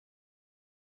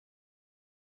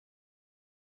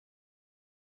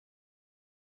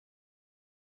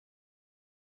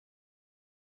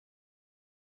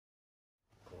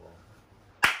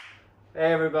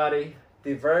Hey everybody,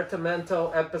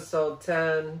 Divertimento episode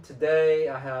 10. Today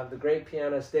I have the great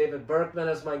pianist David Berkman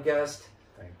as my guest.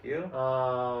 Thank you.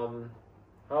 How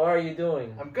are you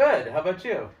doing? I'm good. How about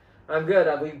you? I'm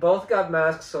good. We both got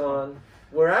masks on.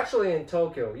 We're actually in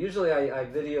Tokyo. Usually I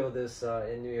video this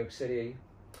in New York City,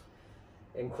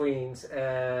 in Queens.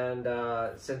 And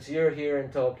since you're here in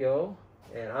Tokyo,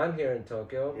 and I'm here in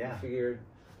Tokyo, yeah. I figured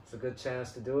it's a good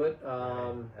chance to do it.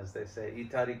 As they say,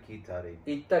 itari kitari.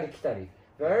 Itari kitari.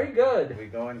 Very good. We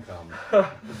go and come.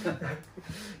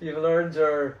 You've learned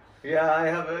your I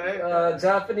have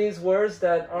Japanese words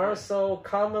that aren't so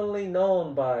commonly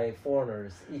known by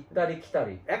foreigners. Itari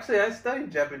kitari. Actually, I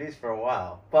studied Japanese for a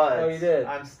while, but you did?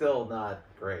 I'm still not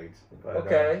great. But,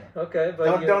 okay.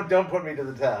 But don't put me to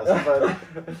the test.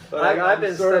 But I've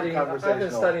been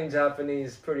studying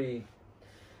Japanese pretty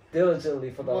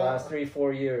diligently for the last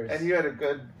 3-4 years. And you had a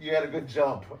good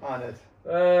jump on it. 4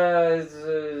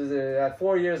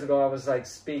 years ago, I was like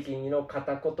speaking. You know,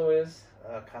 katakoto is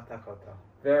Katakoto.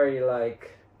 very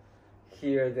like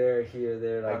here, there,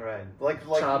 like, like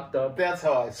chopped up. That's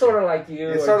how I say sort of like you,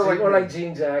 or like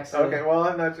Gene Jackson. Okay, well,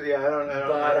 I'm not. Yeah, I don't know.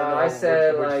 But I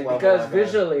said which because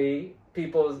visually,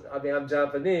 people. I mean, I'm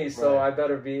Japanese, so I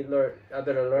better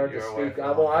learn to speak.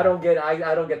 I don't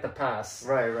get the pass.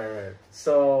 Right.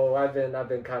 So I've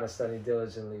been kind of studying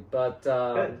diligently, but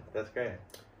good. That's great.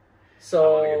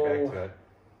 So I want to get back to it.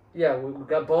 Yeah, we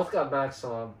both got masks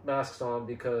on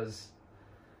because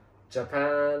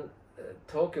Japan,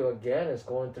 Tokyo again is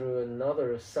going through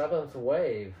another 7th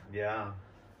wave. Yeah.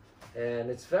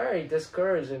 And it's very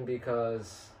discouraging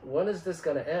because when is this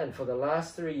going to end? For the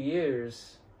last 3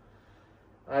 years,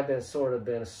 I've been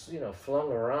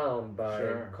flung around by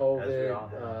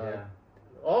COVID.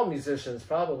 All musicians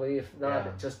probably, if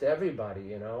not just everybody,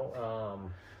 you know.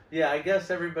 Yeah, I guess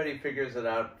everybody figures it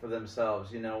out for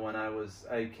themselves. You know, when I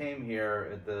came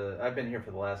here I've been here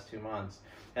for the last 2 months,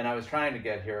 and I was trying to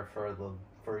get here for a couple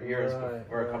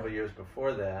of years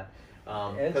before that,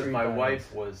 because my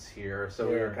wife was here, so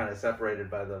we were kind of separated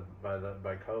by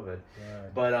COVID. Right.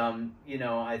 But you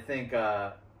know, I think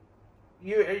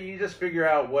you just figure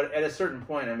out what at a certain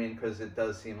point. I mean, because it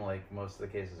does seem like most of the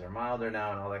cases are milder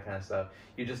now and all that kind of stuff.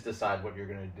 You just decide what you're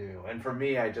going to do. And for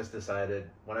me, I just decided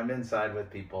when I'm inside with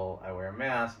people, I wear a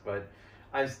mask. But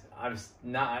I'm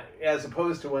not, as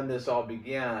opposed to when this all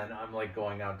began. I'm like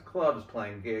going out to clubs,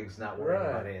 playing gigs, not worrying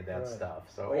about any of that stuff.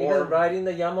 So even riding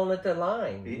the Yamanote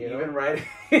line. Even riding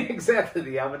exactly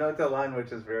the Yamanote line,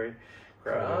 which is very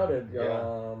crowded.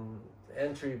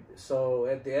 So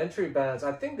at the entry bands,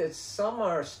 I think that some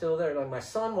are still there. Like my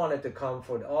son wanted to come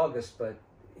for August, but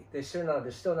they're still not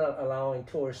allowing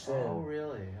tourists in. Oh,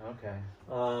 really? Okay.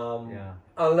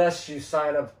 Unless you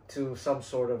sign up to some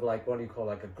sort of like, what do you call,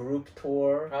 like a group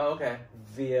tour? Oh, okay.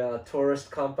 Via a tourist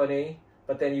company,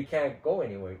 but then you can't go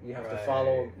anywhere. You have to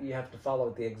follow. You have to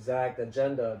follow the exact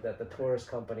agenda that the tourist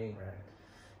company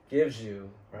gives you.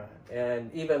 Right.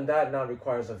 And even that now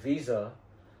requires a visa.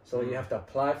 So you have to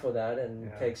apply for that, and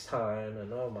it takes time,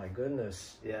 and oh my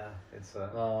goodness. Yeah, it's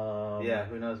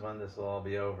who knows when this will all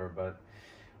be over, but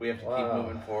we have to keep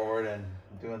moving forward and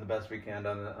doing the best we can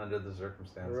under the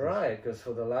circumstances. Right, because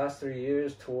for the last 3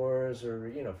 years, tours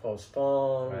are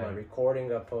postponed. My recording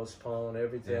got postponed.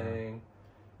 Everything.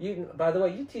 You, by the way,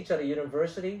 you teach at a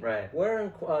university. Right. Where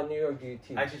in New York do you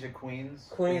teach? I teach at Queens.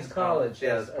 Queens College.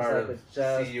 Yeah, it's part of a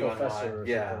jazz CUNY. Professor. Or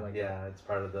something like that. It's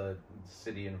part of the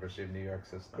City University of New York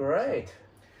system. Great. So.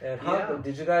 And how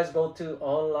did you guys go to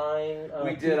online?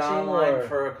 We did online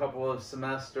for a couple of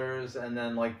semesters, and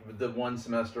then like the one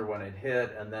semester when it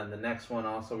hit, and then the next one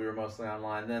also we were mostly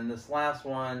online. Then this last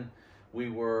one, we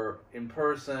were in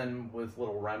person with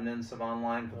little remnants of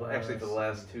online. Actually, for the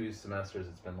last 2 semesters,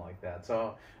 it's been like that.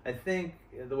 So I think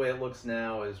the way it looks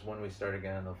now is when we start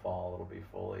again in the fall, it'll be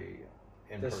fully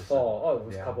in person. This fall? Oh, it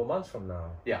was a couple months from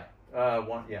now. Yeah.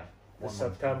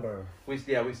 September. We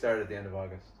started at the end of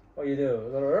August. Oh, you do? A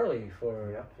little early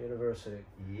for university.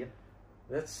 Yep.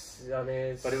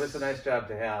 But it was a nice job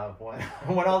to have when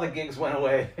all the gigs went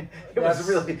away. It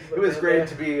was great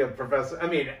to be a professor. I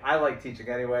mean, I like teaching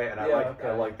anyway, and I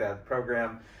like that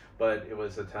program, but it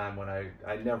was a time when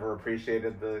I never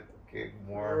appreciated the gig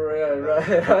more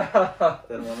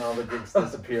than when all the gigs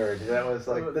disappeared. That was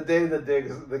like the day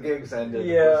the gigs ended.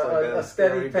 Yeah, like a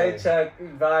steady paycheck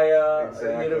via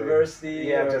university.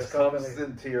 Yeah, it just comes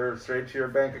straight to your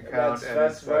bank account.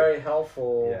 That's very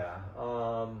helpful. Yeah.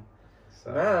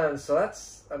 So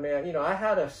that's, I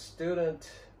had a student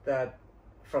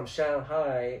from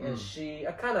Shanghai, and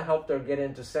I kind of helped her get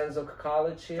into Senzoku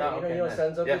College here.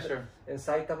 Senzoku in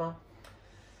Saitama.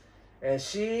 And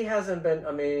she hasn't been,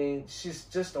 she's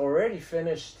just already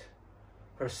finished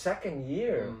her second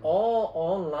year, all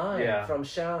online from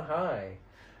Shanghai.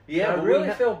 Yeah, and I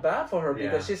really feel bad for her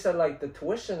because she said like the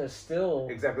tuition is still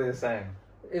exactly the same.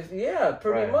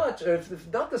 Pretty much. If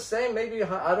not the same, maybe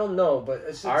I don't know. But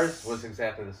ours was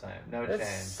exactly the same. No change. It's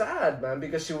sad, man,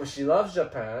 because she loves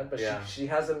Japan, but she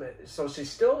hasn't. So she's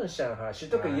still in Shanghai. She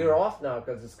took a year off now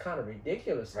because it's kind of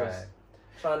ridiculous.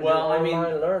 Trying to do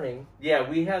online learning. Yeah,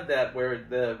 we had that where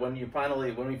when we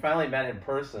finally met in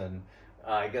person,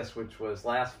 I guess which was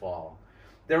last fall.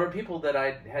 There were people that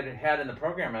I had in the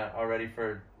program already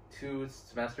for 2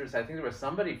 semesters. I think there was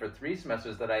somebody for 3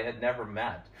 semesters that I had never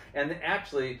met. And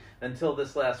actually, until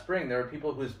this last spring, there were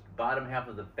people whose bottom half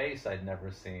of the face I'd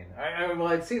never seen.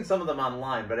 I'd seen some of them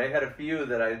online, but I had a few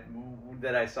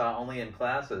that I saw only in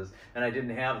classes, and I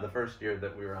didn't have the first year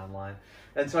that we were online.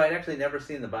 And so I'd actually never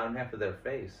seen the bottom half of their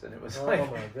face, and it was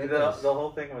the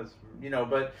whole thing was,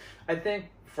 but I think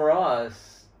for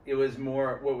us, it was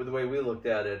more, the way we looked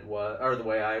at it was, or the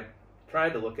way I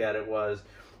tried to look at it was,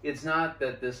 it's not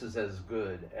that this is as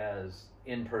good as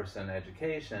in-person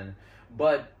education,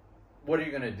 but what are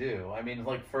you going to do? I mean,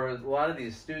 like for a lot of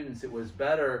these students, it was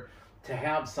better to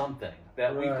have something.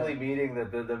 That weekly meeting,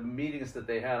 the meetings that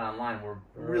they had online were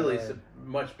really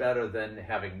much better than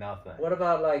having nothing. What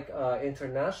about like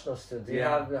international students? Do you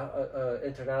have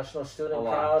international student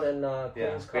crowd in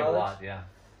Queens College? A lot,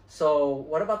 So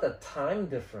what about the time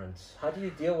difference? How do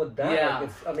you deal with that? Yeah.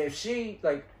 Like if she,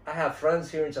 like, I have friends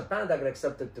here in Japan that got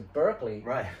accepted to Berkeley.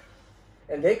 Right.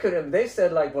 And they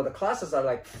said like, well, the classes are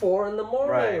like 4 in the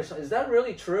morning. Right. Or something. Is that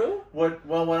really true? What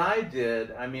I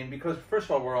did, I mean, because first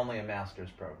of all, we're only a master's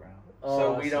program.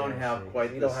 So we don't have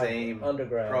quite the same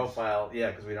profile. Yeah,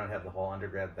 because we don't have the whole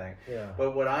undergrad thing. Yeah.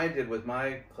 But what I did with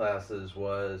my classes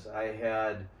was I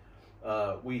had,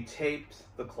 we taped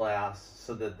the class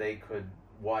so that they could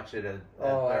watch it at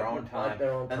their own time.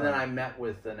 And then I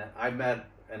met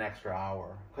an extra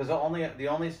hour because the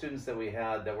only students that we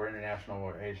had that were international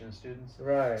were Asian students.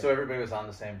 Right. So everybody was on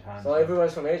the same time. So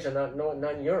everybody's from Asia,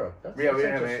 not in Europe. That's we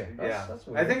didn't have interesting. That's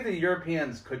weird. I think the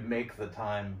Europeans could make the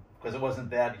time because it wasn't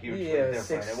that hugely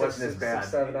different. It wasn't as bad.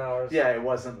 6, 7 hours. Yeah, it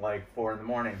wasn't like 4 in the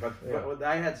morning. But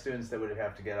I had students that would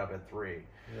have to get up at 3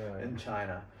 in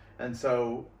China, and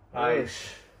so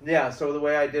so the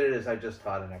way I did it is I just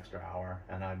taught an extra hour,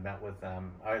 and I met with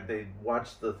them. They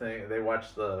watched the thing. They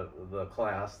watched the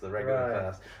class, the regular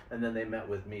class, and then they met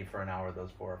with me for an hour. Those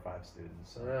 4 or 5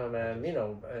 students. So yeah, man.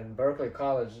 In Berklee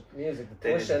College music, the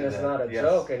tuition is not a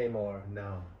joke anymore.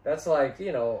 No, that's like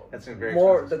that's a very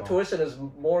more. The tuition is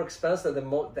more expensive than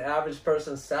the average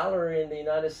person's salary in the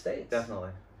United States.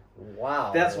 Definitely.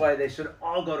 Wow. That's why they should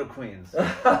all go to Queens.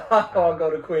 All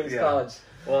go to Queens College.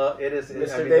 Well, it is.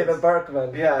 Mr. David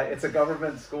Berkman. Yeah, it's a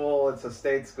government school. It's a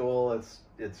state school. It's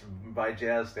by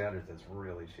jazz standards, it's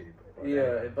really cheap.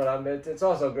 But I mean, it's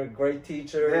also a great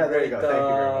teacher. Yeah, great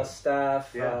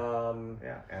staff.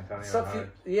 Antonio.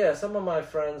 Some of my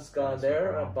friends gone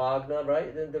there. Bagna,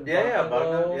 right?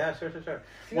 Bagna. Yeah, sure.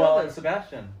 Well, and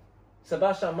Sebastian.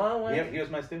 Sebastian Ma went? Yeah, he was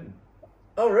my student.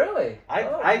 Oh, really?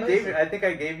 I think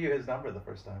I gave you his number the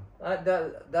first time.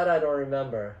 That I don't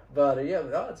remember, but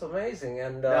it's amazing.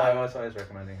 And I was always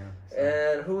recommending him. So.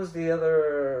 And who's the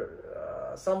other?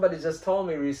 Somebody just told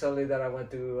me recently that I went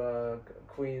to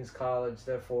Queens College,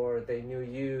 therefore they knew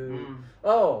you.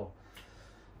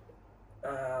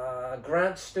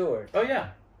 Grant Stewart. Oh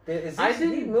yeah.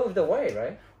 He moved away,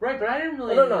 right? Right, but I didn't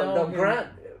really know him. Grant.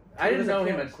 I didn't know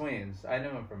him at Queens. I knew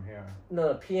him from here.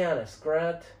 No, pianist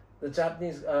Grant. The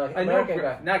Japanese American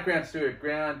guy. Not Grant Stewart.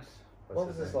 Grant. What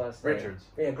was his last name? Richards.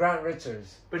 Yeah, Grant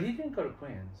Richards. But he didn't go to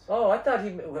Queens. Oh, I thought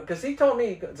because he told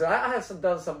me, I had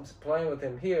done some playing with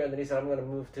him here, and then he said, I'm going to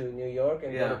move to New York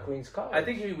and go to Queens College. I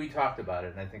think we talked about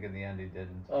it, and I think in the end he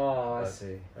didn't. Oh, I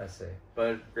see.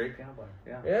 But great piano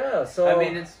player, Yeah, so... I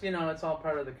mean, it's all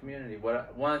part of the community.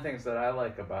 One of the things that I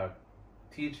like about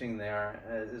teaching there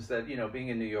is that, being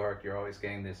in New York, you're always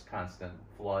getting this constant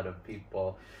flood of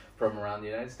people from around the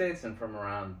United States and from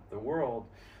around the world.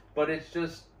 But it's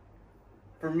just...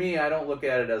 For me, I don't look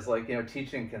at it as like,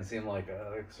 teaching can seem like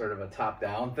a sort of a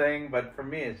top-down thing, but for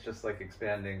me, it's just like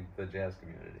expanding the jazz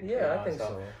community. Yeah, I think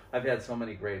so. I've had so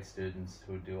many great students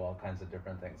who do all kinds of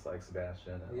different things, like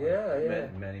Sebastian.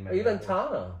 And many even others.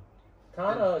 Tana.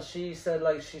 Tana, she said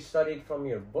like she studied from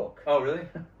your book. Oh, really?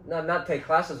 Not take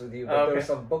classes with you, but there was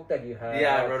some book that you had.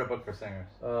 Yeah, I wrote a book for singers.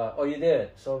 Oh, you did?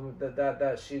 So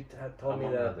that she had told me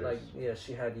that others.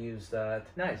 She had used that.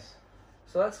 Nice.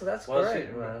 So that's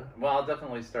great, man. Well, I'll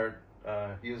definitely start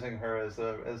using her as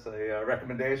a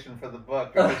recommendation for the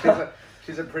book.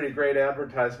 She's a pretty great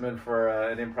advertisement for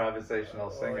an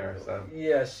improvisational singer. So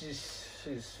yeah,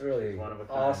 she's really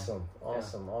awesome. I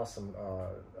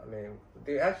mean,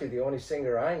 the only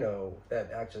singer I know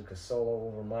that actually could solo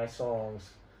over my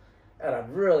songs at a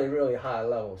really, really high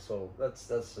level. So that's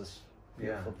just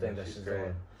beautiful thing that she's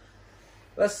doing.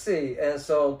 Let's see. And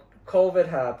so COVID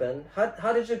happened.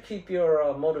 How did you keep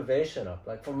your motivation up?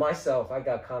 Like for myself, I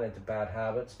got kind of into bad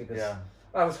habits because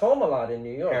I was home a lot in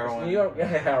New York. Heroin.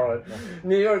 Heroin.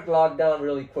 New York locked down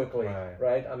really quickly,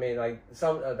 right? I mean, like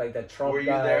like that Trump. Were you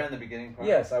guy, there in the beginning part?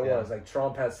 Yes, I was. Like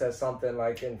Trump had said something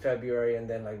like in February, and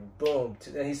then like boom,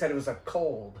 and he said it was a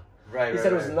cold. Right. He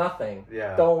said it was nothing.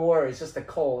 Yeah. Don't worry, it's just a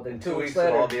cold. And 2 weeks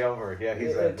later, it'll all be over. Yeah,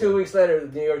 he said. 2 weeks later,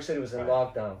 New York City was in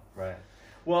lockdown. Right.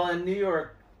 Well, in New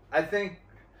York, I think,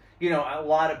 you know, a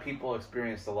lot of people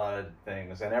experienced a lot of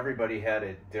things, and everybody had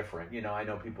it different. You know, I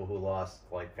know people who lost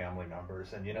like family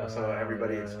members, and you know, so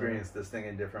everybody experienced this thing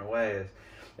in different ways.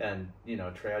 And you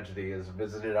know, tragedy is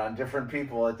visited on different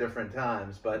people at different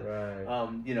times. But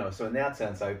you know, so in that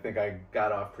sense, I think I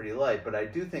got off pretty light. But I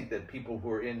do think that people who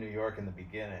were in New York in the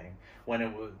beginning,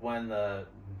 when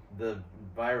the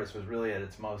virus was really at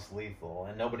its most lethal,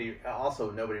 and nobody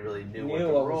really knew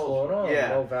what was going on. Yeah,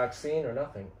 no vaccine or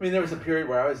nothing. I mean, there was a period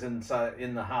where I was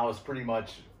in the house pretty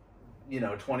much, you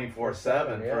know,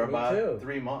 24/7 for about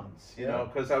 3 months. You know,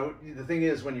 because the thing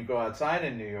is, when you go outside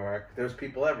in New York, there's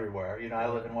people everywhere. You know, I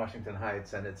live in Washington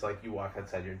Heights, and it's like you walk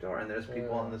outside your door, and there's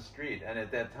people on the street. And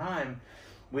at that time,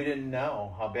 we didn't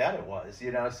know how bad it was.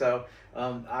 You know, so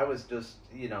I was just,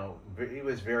 you know, it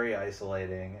was very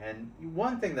isolating. And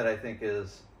one thing that I think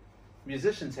is,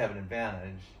 musicians have an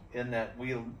advantage in that we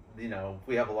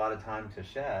have a lot of time to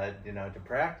shed, you know, to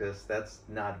practice. That's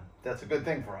a good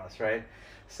thing for us, right?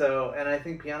 So, and I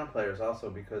think piano players also,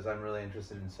 because I'm really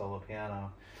interested in solo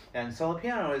piano. And solo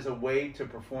piano is a way to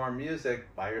perform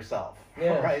music by yourself,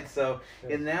 right? So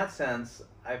in that sense,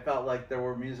 I felt like there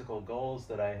were musical goals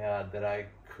that I had that I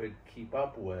could keep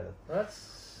up with.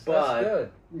 That's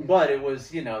good. But it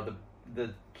was, you know,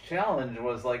 the challenge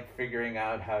was like figuring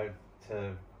out how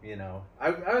to, you know,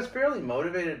 I was fairly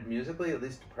motivated musically, at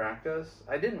least to practice.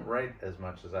 I didn't write as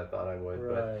much as I thought I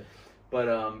would, but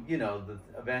you know,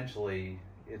 eventually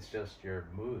it's just your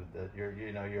mood that you're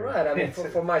right. I mean,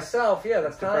 for myself,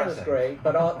 the time was great,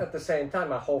 but at the same time,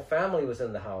 my whole family was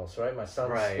in the house, right? My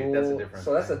son's school, that's a different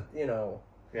so thing. That's a, you know,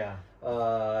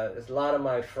 there's a lot of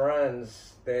my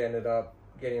friends, they ended up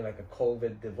getting like a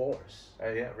COVID divorce.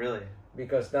 Yeah, really.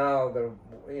 Because now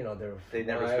they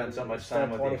never spend so much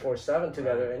time with 24/7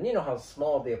 together, and you know how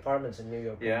small the apartments in New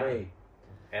York can be.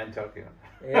 And Tokyo.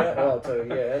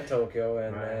 And Tokyo,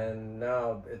 and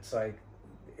now it's like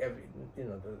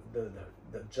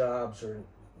the jobs are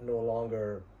no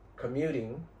longer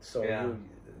commuting, so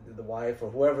the wife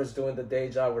or whoever's doing the day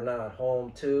job were not at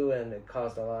home too, and it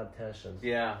caused a lot of tensions.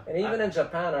 Yeah. And even in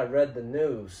Japan, I read the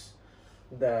news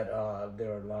that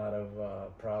there are a lot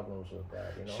of problems with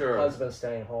that. You know, sure. Husband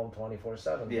staying home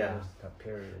 24/7 during that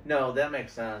period. No, that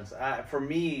makes sense. For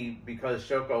me, because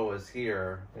Shoko was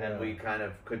here and we kind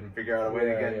of couldn't figure out a way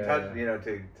to get in touch, you know,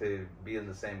 to be in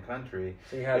the same country.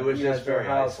 So you had, it was you just had your very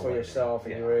house isolating. for yourself,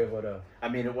 and you were able to. I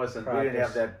mean, it wasn't. Practice. We didn't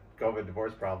have that COVID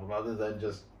divorce problem, other than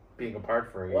just being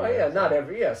apart for a year. Well, not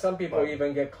every. Yeah, some people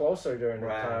even get closer during a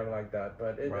time like that,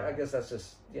 but I guess that's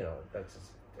just that's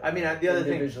just. I mean, the other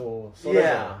thing,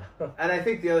 and I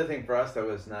think the other thing for us that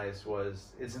was nice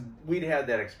was we'd had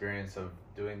that experience of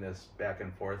doing this back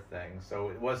and forth thing, so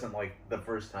it wasn't like the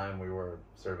first time we were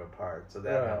sort of apart, so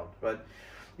that helped. But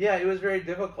yeah, it was very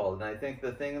difficult, and I think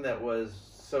the thing that was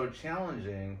so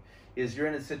challenging is you're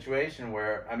in a situation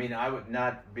where, I mean, I would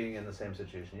not being in the same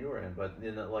situation you were in, but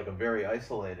in like a very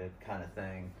isolated kind of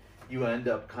thing, you end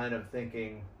up kind of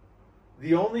thinking,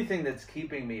 the only thing that's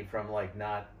keeping me from like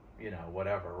not,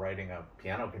 writing a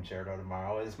piano concerto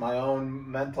tomorrow is my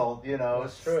own mental,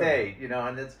 state,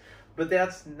 and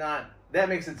that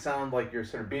makes it sound like you're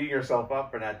sort of beating yourself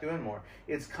up for not doing more.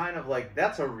 It's kind of like,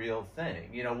 that's a real thing.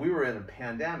 We were in a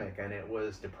pandemic and it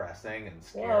was depressing and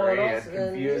scary and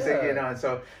confusing, and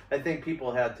so I think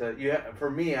people had to,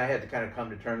 for me, I had to kind of come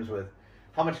to terms with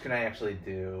how much can I actually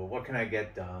do? What can I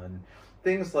get done?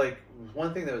 Things like,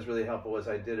 one thing that was really helpful was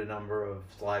I did a number of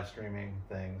live streaming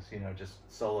things, just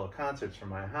solo concerts from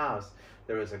my house.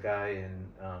 There was a guy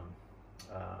in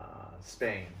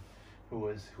Spain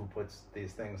who puts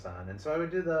these things on, and so I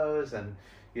would do those, and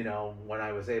when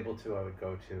I was able to, I would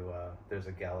go to there's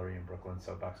a gallery in Brooklyn,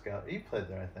 Soapbox Gallery. You played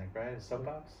there, I think, right?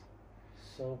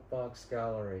 Soapbox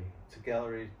Gallery. It's a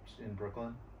gallery in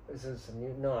Brooklyn. Is this a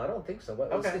new? No, I don't think so.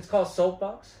 What, Okay. It's called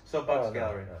Soapbox? Soapbox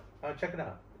Gallery. No. Oh, check it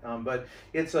out. But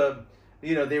it's a,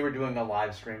 you know, they were doing a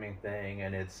live streaming thing,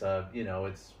 and it's you know,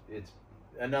 it's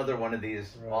another one of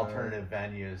these alternative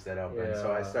venues that open. Yeah.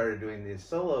 So I started doing these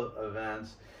solo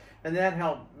events, and that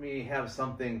helped me have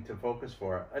something to focus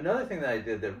for. Another thing that I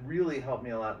did that really helped me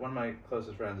a lot, one of my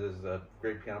closest friends is a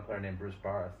great piano player named Bruce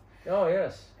Barth. Oh,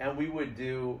 yes. And we would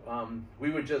do, we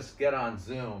would just get on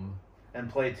Zoom and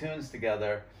play tunes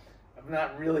together.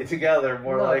 Not really together,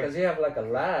 more like, because you have like a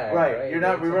lag, right? You're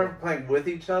not. We weren't playing with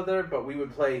each other, but we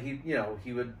would play.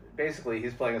 He would basically.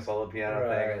 He's playing a solo piano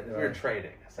thing. And we were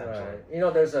trading essentially. Right. You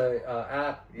know, there's a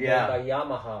app made by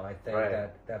Yamaha, I think,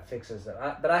 that fixes it.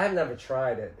 But I have never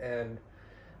tried it, and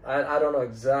I don't know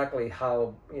exactly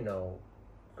how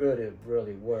good it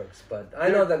really works. But I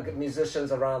know that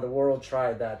musicians around the world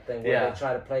tried that thing where they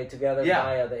try to play together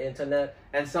via the internet.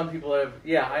 And some people have,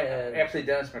 actually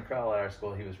Dennis McCrell at our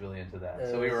school, he was really into that.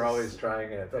 So we were always trying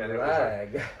it. The and lag.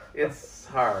 It was like, it's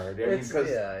hard. Because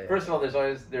first of all,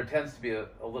 there tends to be a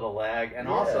little lag. And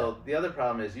also, the other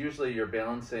problem is usually you're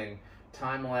balancing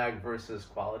time lag versus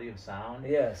quality of sound.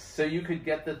 Yes. So you could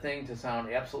get the thing to sound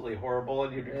absolutely horrible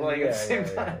and you'd be playing at the same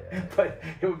time. But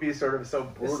it would be sort of so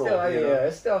brutal.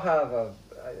 It still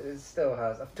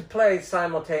has to play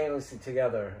simultaneously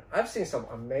together. I've seen some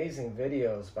amazing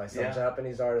videos by some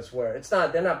Japanese artists where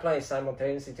they're not playing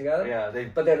simultaneously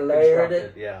together. But they layered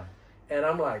it. Yeah. And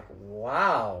I'm like,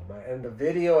 wow, man. And the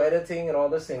video editing and all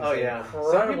this thing. Oh, yeah.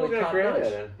 Some people get great at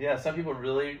it. Yeah, some people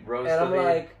really rose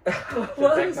to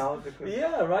the technology.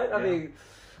 Yeah, right? I mean,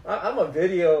 I'm a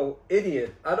video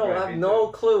idiot. I have no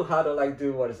clue how to,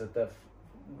 do, what is it,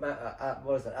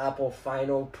 Apple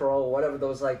Final Pro, whatever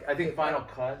those, I think Final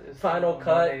Cut is Final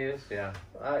Cut. Yeah.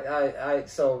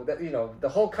 So, the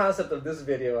whole concept of this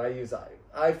video, I use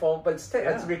iPhone, but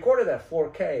it's recorded at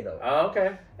 4K though. Oh,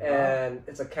 okay. And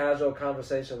it's a casual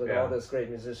conversation with all these great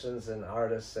musicians and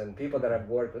artists and people that I've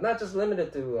worked with, not just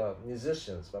limited to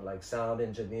musicians, but like sound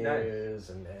engineers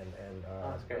and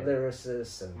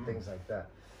lyricists and things like that.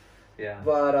 Yeah.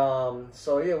 But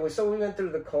so we went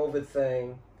through the COVID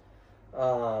thing.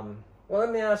 Well,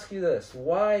 let me ask you this: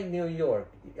 why New York?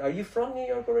 Are you from New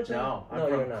York originally? No, I'm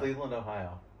from Cleveland,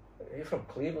 Ohio. You're from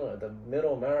Cleveland, the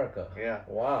middle America. Yeah.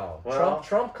 Wow. Well,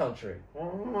 Trump country.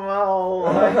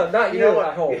 Well, not you,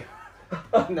 I hope.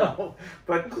 No,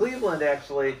 but Cleveland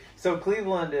actually. So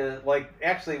Cleveland is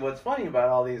actually what's funny about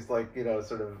all these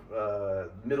sort of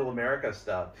middle America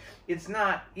stuff. It's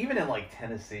not even in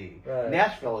Tennessee. Right.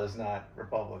 Nashville is not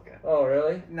Republican. Oh,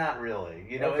 really? Not really.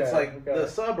 It's the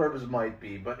suburbs might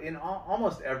be, but in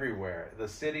almost everywhere, the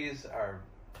cities are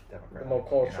Democratic. More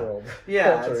cultural.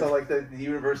 Yeah, and so the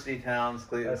university towns,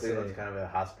 Cleveland's kind of a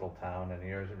hospital town, and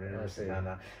here's a university town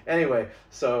now. Anyway,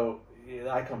 so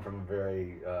I come from a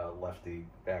very lefty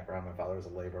background. My father was a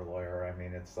labor lawyer. I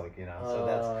mean, it's so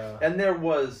that's, and there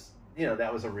was,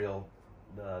 that was a real,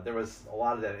 there was a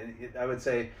lot of that. I would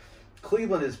say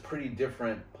Cleveland is pretty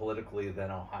different politically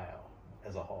than Ohio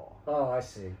as a whole. Oh, I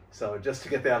see. So just to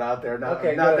get that out there, not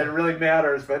that it really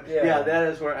matters, but that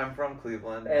is where I'm from,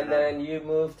 Cleveland. And then you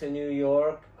moved to New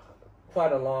York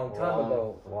quite a long time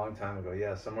ago. A long time ago,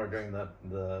 yeah, somewhere during the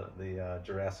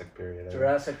Jurassic period.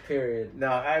 Jurassic period.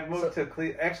 No, I moved to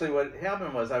Cleveland. Actually, what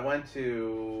happened was I was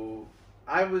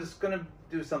going to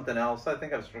do something else. I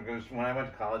think when I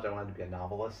went to college, I wanted to be a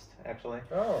novelist, actually.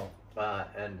 Oh.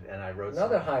 And I wrote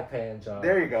another high-paying job.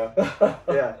 There you go.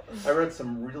 Yeah, I wrote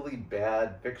some really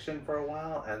bad fiction for a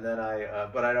while, and then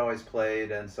but I'd always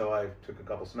played, and so I took a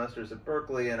couple semesters at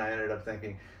Berkeley, and I ended up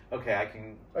thinking, okay, I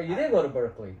can. Oh, you did go to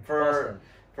Berkeley for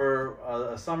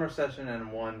a summer session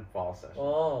and one fall session.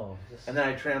 Oh. And then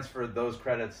I transferred those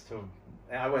credits to.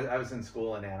 I was in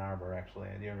school in Ann Arbor, actually,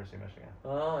 at the University of Michigan.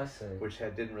 Oh, I see. Which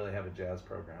didn't really have a jazz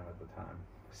program at the time.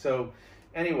 So,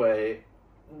 anyway,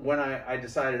 when I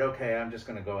decided, okay, I'm just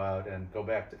going to go out and go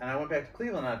back and I went back to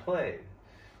Cleveland and I played,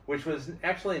 which was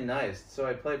actually nice. So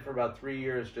I played for about 3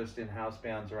 years just in house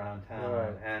bands around town.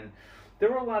 Right. And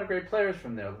there were a lot of great players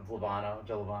from there. Joe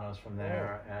Lovano's from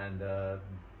there, and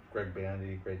Greg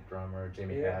Bandy, great drummer,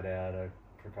 Jamie Haddad, a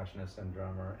percussionist and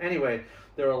drummer. Anyway,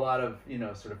 there were a lot of,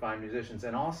 sort of fine musicians.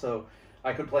 And also,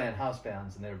 I could play in house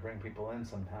bands, and they would bring people in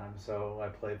sometimes. So I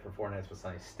played for 4 nights with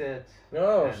Sonny Stitt.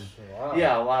 Oh, wow.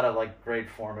 Yeah, a lot of great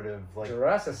formative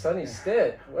Jurassic Sonny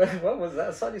Stitt. What was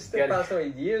that? Sonny Stitt passed away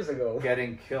years ago.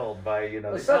 Getting killed by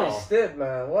Sonny Stitt,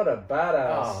 man, what a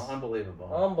badass! Oh,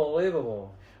 unbelievable!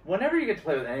 Unbelievable. Whenever you get to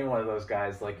play with any one of those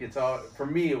guys, it's all for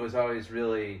me. It was always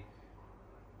really.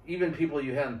 Even people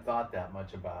you hadn't thought that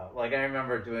much about. I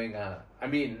remember doing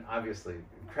obviously,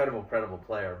 incredible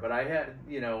player, but I had,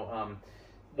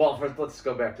 well, let's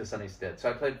go back to Sonny Stitt. So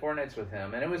I played 4 nights with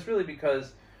him, and it was really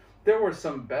because there were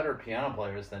some better piano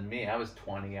players than me. I was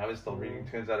 20. I was still reading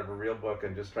tunes out of a real book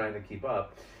and just trying to keep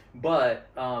up. But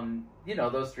you know,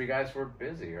 those 3 guys were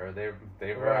busy, or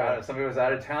they were out, somebody was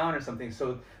out of town or something.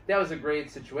 So that was a great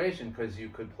situation because you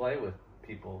could play with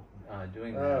people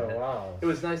doing that. Oh, wow. It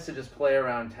was nice to just play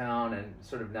around town and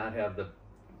sort of not have the.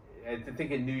 I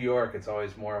think in New York it's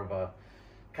always more of a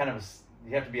kind of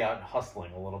you have to be out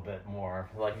hustling a little bit more.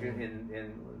 Like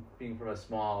in being from a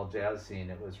small jazz scene,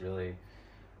 it was really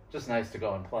just nice to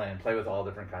go and play with all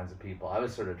different kinds of people. I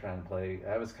was sort of trying to play.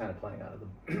 I was kind of playing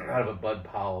out of a Bud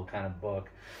Powell kind of book,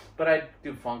 but I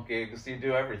do funk gigs. You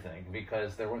do everything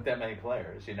because there weren't that many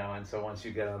players, you know. And so once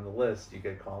you get on the list, you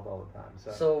get called all the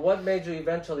time. So what made you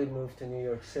eventually move to New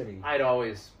York City? I'd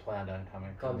always planned on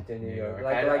coming to New York.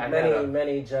 Like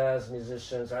many jazz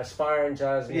musicians, aspiring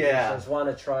jazz musicians want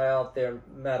to try out their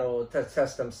metal to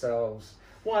test themselves.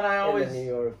 Well, and in New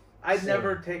York. I'd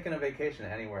never taken a vacation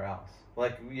anywhere else.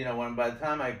 Like, you know, by the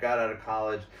time I got out of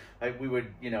college,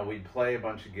 we'd play a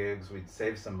bunch of gigs, we'd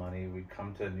save some money, we'd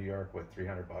come to New York with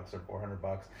 $300 or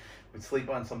 $400, we'd sleep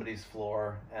on somebody's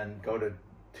floor and go to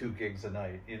 2 gigs a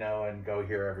night, you know, and go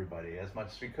hear everybody as much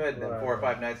as we could. And then 4 or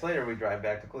 5 nights later, we'd drive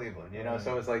back to Cleveland, you know.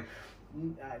 So it was like,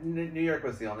 New York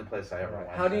was the only place I ever went.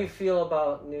 How do you feel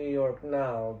about New York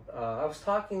now? I was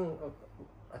talking,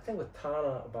 I think, with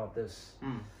Tana about this.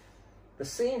 The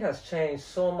scene has changed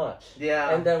so much. Yeah.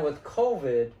 And then with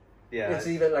COVID, it's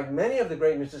even like many of the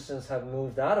great musicians have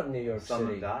moved out of New York City.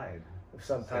 Some died.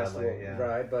 Sometimes,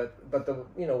 right? But the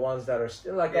ones that are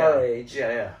still like our age,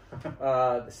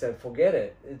 said forget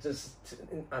it. It just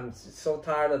I'm so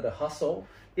tired of the hustle.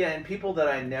 Yeah, and people that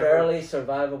I never barely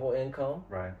survivable income.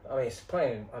 Right. I mean, it's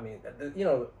playing. I mean, you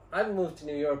know, I moved to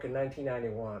New York in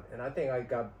 1991, and I think I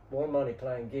got more money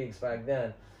playing gigs back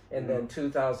then, and then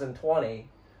 2020.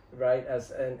 Right,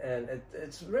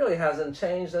 it really hasn't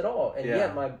changed at all, and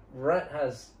yet my rent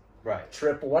has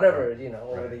tripled, whatever, you know,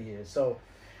 over the years. So,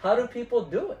 how do people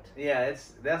do it? Yeah,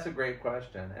 that's a great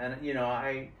question, and you know,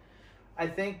 I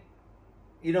think,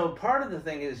 you know, part of the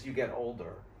thing is you get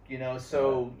older, you know,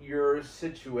 so your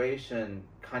situation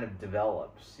kind of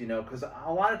develops, you know, because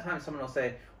a lot of times someone will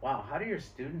say, "Wow, how do your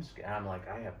students get?" And I'm like,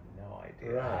 I have no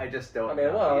idea. I just don't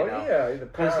know. Well, you know?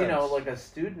 Because you know, like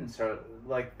students are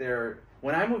like they're.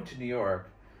 When I moved to New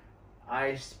York,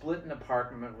 I split an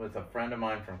apartment with a friend of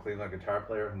mine from Cleveland, a guitar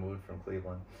player who moved from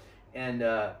Cleveland, and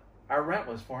our rent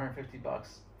was $450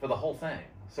 for the whole thing.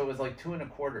 So it was like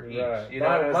 $225 each. Right. You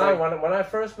know, when I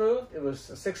first moved, it was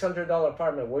a $600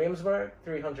 apartment in Williamsburg,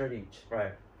 $300 each.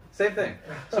 Right. Same thing.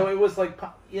 So it was like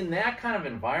in that kind of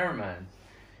environment,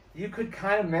 you could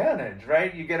kind of manage,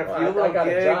 right? You get a few little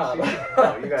gigs. A job.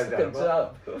 You got a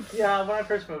job. Yeah, when I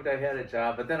first moved, I had a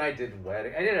job, but then I did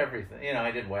weddings. I did everything. You know,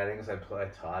 I did weddings. I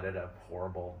taught at a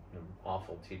horrible,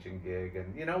 awful teaching gig,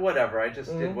 and you know, whatever. I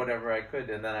just did whatever I could,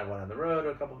 and then I went on the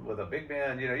road with a big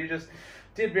band. You know, you just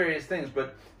did various things.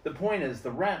 But the point is,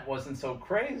 the rent wasn't so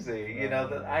crazy. You know,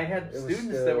 that I had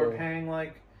students that were paying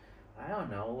like, I don't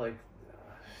know, like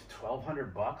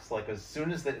 $1,200, like as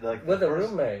soon as they like with a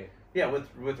roommate. Yeah, with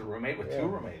a roommate, with 2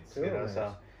 roommates, you know,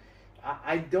 so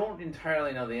I don't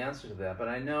entirely know the answer to that, but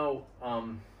I know,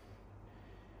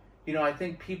 you know, I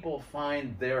think people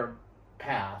find their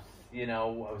path, you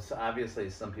know, obviously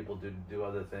some people do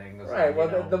other things. Right,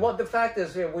 well, the fact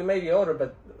is, we may be older,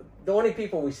 but the only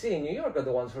people we see in New York are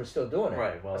the ones who are still doing it.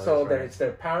 Right, well, so it's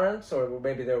their parents, or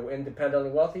maybe they're independently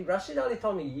wealthy. Rashid Ali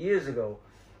told me years ago,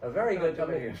 a very good...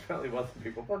 Independently wealthy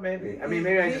people, but maybe,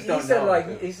 maybe I just don't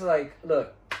know. He's like,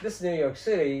 look, this is New York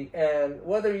City, and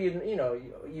whether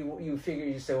you figure,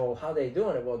 you say, well, how they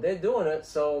doing it? Well, they're doing it,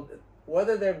 so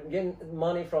whether they're getting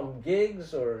money from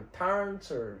gigs or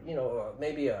parents, or you know,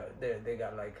 maybe they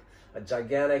got like a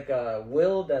gigantic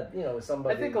will that, you know,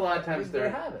 somebody. I think a lot of times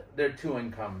they're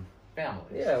 2-income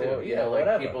families. Yeah, too. well, like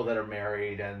whatever. People that are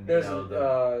married, and there's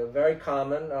very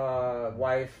common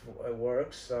wife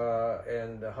works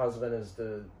and the husband is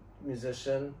the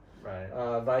musician.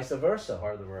 Right. Vice versa.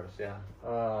 Or the worst, yeah.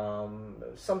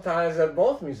 Sometimes they're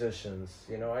both musicians.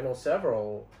 You know, I know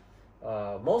several.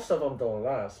 Most of them don't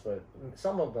last, but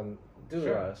some of them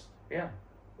do last. Yeah.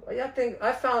 I think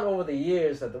I found over the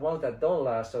years that the ones that don't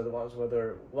last are the ones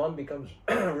where one becomes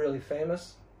really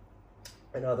famous,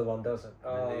 and the other one doesn't.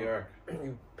 In New York.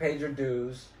 You paid your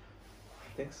dues.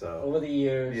 I think so. Over the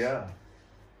years. Yeah.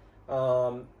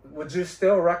 Would you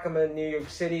still recommend New York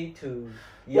City to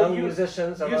young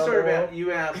musicians around the world?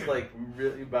 You asked like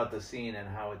really about the scene and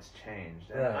how it's changed.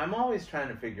 And I'm always trying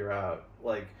to figure out,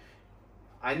 like,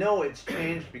 I know it's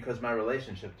changed because my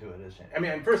relationship to it has changed. I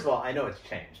mean, first of all, I know it's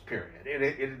changed. Period.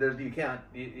 You can't.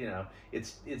 You know,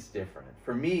 it's different.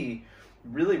 For me,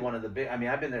 really one of the big. I mean,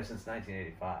 I've been there since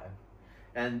 1985,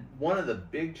 and one of the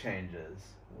big changes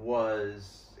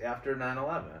was after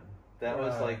 9/11. That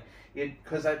was like it,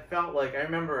 because I felt like, I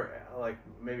remember like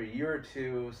maybe a year or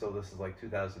two. So this is like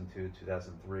 2002,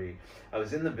 2003. I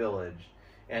was in the Village,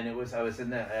 and I was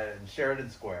in Sheridan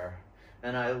Square.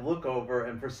 And I look over,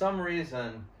 and for some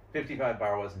reason, 55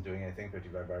 Bar wasn't doing anything.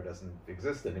 55 Bar doesn't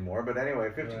exist anymore. But anyway,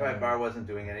 55 Bar wasn't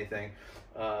doing anything.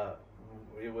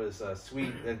 It was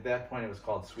Sweet, at that point it was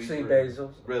called Sweet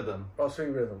Basil's Rhythm. Oh, Sweet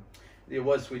Rhythm. It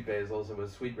was Sweet Basil's. It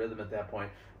was Sweet Rhythm at that point.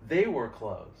 They were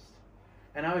closed.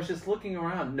 And I was just looking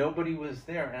around. Nobody was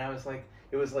there. And I was like,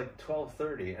 it was like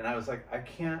 12:30. And I was like, I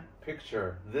can't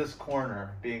picture this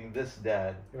corner being this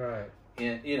dead. Right.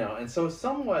 And so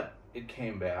somewhat it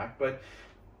came back, but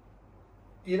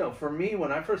for me, when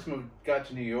I first got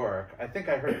to New York, I think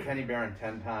I heard Kenny Barron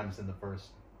 10 times in the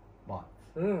first month.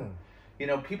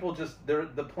 People just,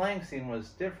 the playing scene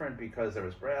was different because there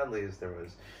was Bradley's, there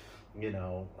was,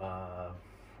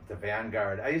 the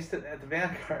Vanguard. At the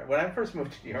Vanguard, when I first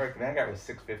moved to New York, the Vanguard was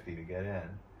 $6.50 to get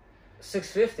in.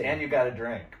 $6.50? And you got a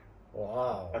drink.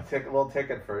 Wow. A little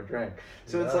ticket for a drink.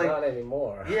 So it's like, not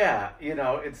anymore. Yeah,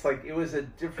 it's like it was a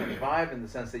different vibe in the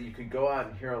sense that you could go out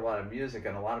and hear a lot of music,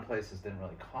 and a lot of places didn't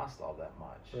really cost all that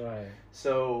much. Right.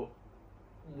 So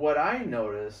what I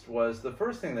noticed was the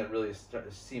first thing that really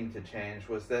seemed to change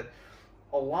was that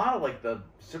a lot of like the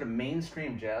sort of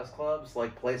mainstream jazz clubs,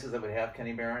 like places that would have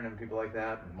Kenny Barron and people like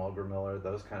that, and Mulgrew Miller,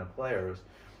 those kind of players,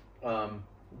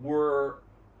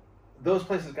 those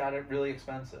places got it really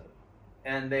expensive.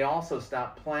 And they also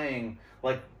stopped playing,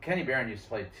 like Kenny Barron used to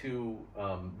play 2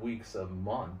 weeks a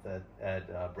month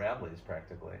at Bradley's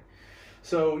practically.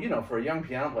 So, for a young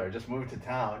piano player, just moved to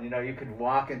town, you could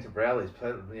walk into Bradley's,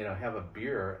 play, have a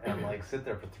beer and like sit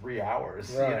there for 3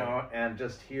 hours, right. And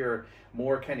just hear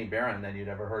more Kenny Barron than you'd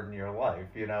ever heard in your life,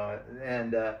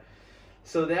 And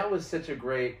so that was such a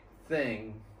great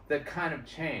thing that kind of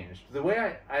changed. The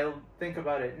way I think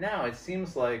about it now, it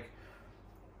seems like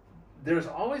there's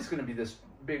always going to be this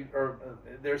big, or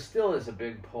there still is a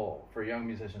big pull for young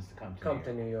musicians to come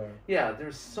to New York. Yeah,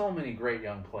 there's so many great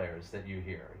young players that you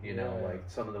hear, like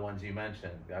some of the ones you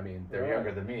mentioned. I mean, they're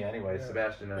younger than me anyway. Yeah.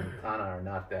 Sebastian and Tana are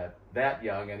not that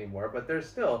young anymore, but they're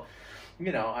still,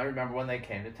 I remember when they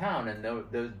came to town, and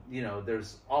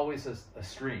there's always a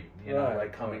stream,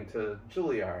 like coming to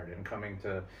Juilliard and coming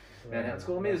to Manhattan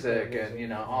School of Music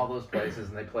and all those places,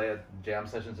 and they play at jam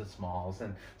sessions at Smalls,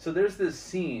 and so there's this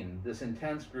scene, this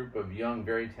intense group of young,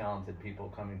 very talented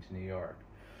people coming to New York.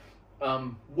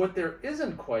 What there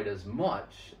isn't quite as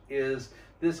much is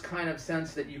this kind of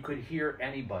sense that you could hear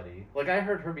anybody. Like I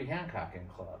heard Herbie Hancock in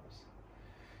clubs,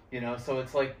 so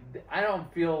it's like I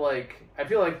feel like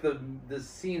the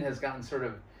scene has gotten sort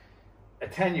of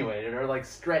attenuated or like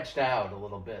stretched out a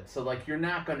little bit. So like you're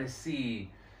not going to see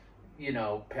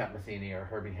Pat Metheny or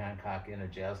Herbie Hancock in a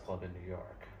jazz club in New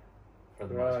York, for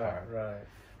the most part. Right.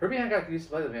 Herbie Hancock used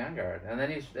to play the Vanguard, and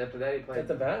then after that he played at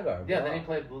the Vanguard. Yeah, then he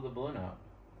played the Blue Note,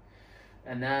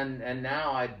 and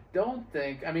now I don't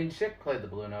think. I mean, Chick played the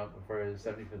Blue Note for his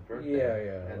 75th birthday.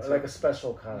 Yeah, and like a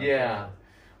special kind. Yeah.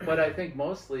 But I think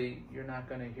mostly you're not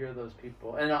going to hear those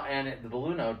people, and the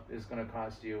Blue Note is going to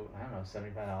cost you, I don't know,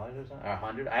 $75 or something, or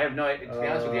 $100. I have no idea. To be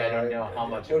honest with you, I don't know how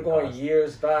much. We're going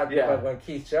years back, yeah. But when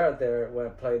Keith Jarrett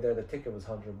played there, the ticket was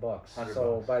 $100.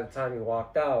 So by the time you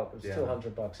walked out, it was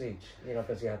 $200 each.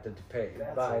 Because you had to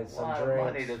buy some drinks. That's a lot of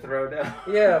money to throw down.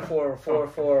 Yeah, for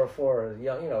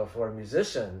young, for a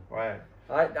musician. Right.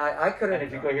 I couldn't. And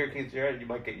if you go hear Keith Jarrett, you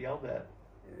might get yelled at.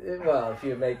 Well, if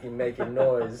you're making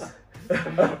noise,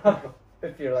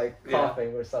 if you're like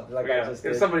coughing or something like I just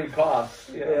did. If somebody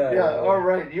coughs, all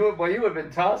right. You have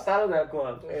been tossed out of that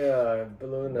club. Yeah,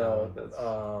 Blue Note.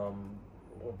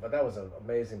 But that was an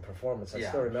amazing performance. I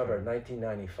still remember in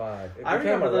 1995. It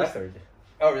became a record.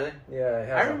 Oh, really?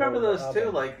 Yeah, I remember those album. Too.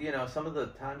 Like some of the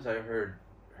times I heard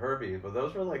Herbie, but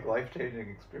those were like life-changing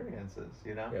experiences.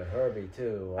 Yeah, Herbie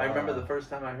too. I remember the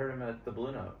first time I heard him at the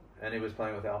Blue Note. And he was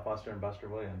playing with Al Foster and Buster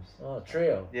Williams. Oh,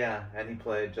 trio. Yeah, and he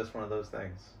played just one of those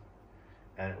things.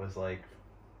 And it was like,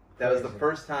 that was the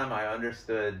first time I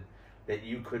understood that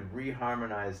you could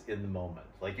reharmonize in the moment.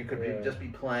 Like you could just be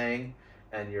playing,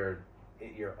 and you're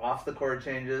off the chord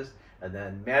changes, and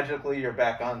then magically you're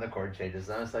back on the chord changes.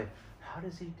 And I was like, how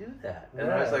does he do that? And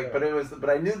I was like, but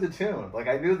I knew the tune. Like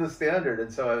I knew the standard,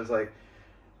 and so I was like,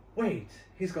 wait,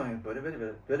 he's going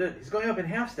up in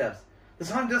half steps. The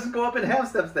song doesn't go up in half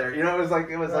steps there. It was like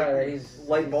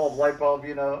light bulb,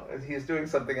 he's doing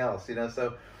something else,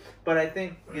 So But I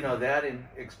think, that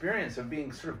experience of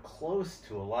being sort of close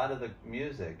to a lot of the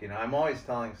music, I'm always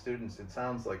telling students, it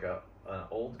sounds like an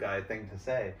old guy thing to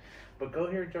say, but go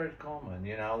hear George Coleman,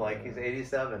 he's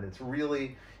 87. It's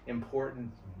really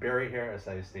important. Barry Harris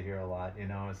I used to hear a lot,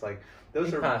 it's like,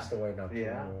 he passed away not too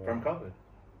Yeah, from COVID.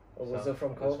 Oh, was it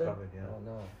from COVID? It was COVID, yeah. Oh,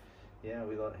 no. Yeah,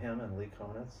 we let him and Lee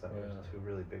Konitz. That were two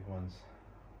really big ones.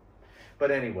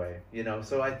 But anyway,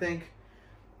 so I think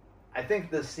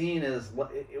the scene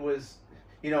it was,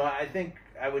 I think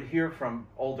I would hear from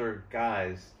older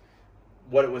guys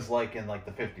what it was like in like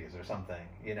the 50s or something,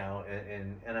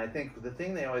 and I think the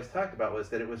thing they always talked about was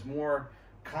that it was more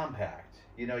compact.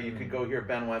 You could go hear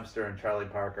Ben Webster and Charlie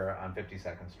Parker on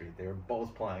 52nd Street. They were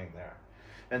both playing there.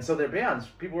 And so their bands,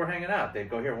 people were hanging out. They'd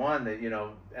go hear one,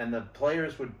 and the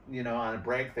players would, on a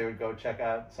break, they would go check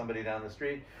out somebody down the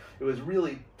street. It was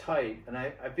really tight, and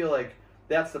I feel like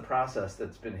that's the process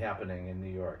that's been happening in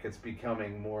New York. It's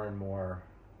becoming more and more,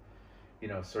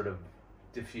 sort of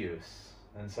diffuse.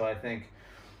 And so I think,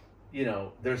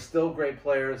 there's still great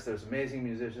players, there's amazing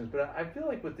musicians, but I feel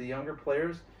like with the younger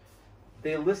players,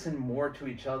 they listen more to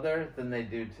each other than they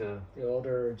do to the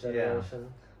older generation.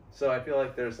 Yeah. So I feel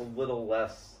like there's a little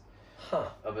less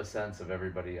of a sense of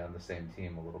everybody on the same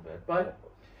team a little bit. But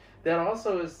that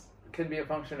also can be a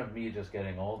function of me just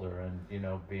getting older and,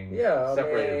 being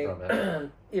separated from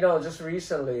it. Just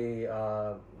recently,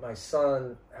 my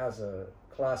son has a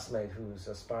classmate who's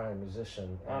an aspiring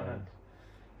musician. And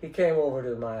he came over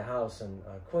to my house in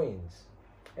Queens,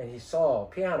 and he saw a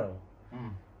piano.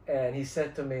 And he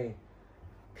said to me,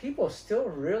 people still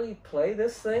really play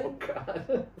this thing? Oh,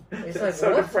 God. He's That's like,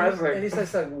 so what? depressing. And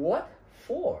he's like, what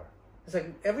for? It's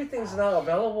like, everything's now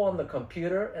available on the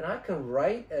computer, and I can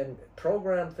write and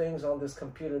program things on this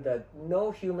computer that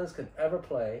no humans could ever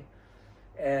play.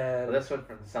 And well, that's what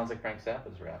it sounds like Frank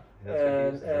Zappa's rap.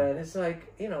 And it's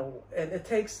like, and it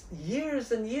takes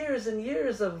years and years and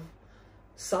years of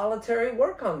solitary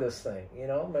work on this thing,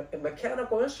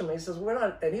 mechanical instrument. He says we're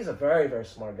not, and he's a very, very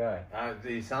smart guy.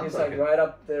 He sounds he's like right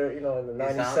up there, in the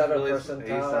 97 percentile. He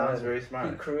sounds very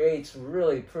smart. He creates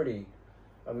really pretty,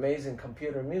 amazing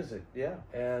computer music. Yeah.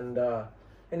 And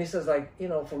he says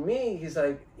for me, he's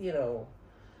like,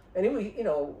 and he,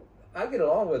 I get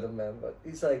along with him, man. But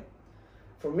he's like,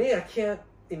 for me, I can't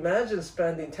imagine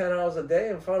spending 10 hours a day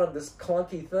in front of this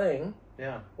clunky thing.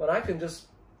 Yeah. When I can just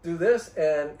do this,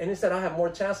 and he said I have more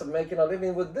chance of making a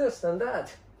living with this than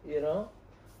that,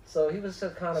 So he was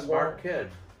just kind of smart kid.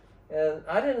 And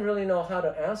I didn't really know how to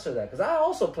answer that, because I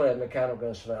also play a mechanical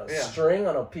instrument, a string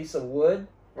on a piece of wood,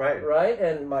 right?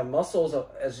 And my muscles,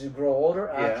 as you grow older,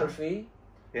 atrophy.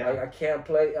 Yeah. I can't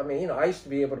play. I mean, I used to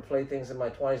be able to play things in my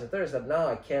 20s and 30s, but now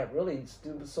I can't really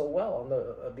do so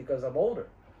well because I'm older.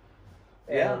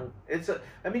 And it's a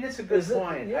good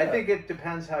point. I think it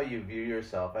depends how you view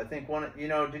yourself. I think did you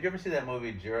ever see that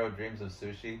movie Jiro Dreams of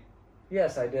Sushi?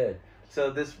 Yes, I did.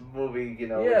 So this movie,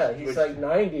 he's like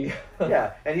 90.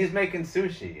 Yeah, and he's making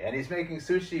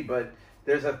sushi, but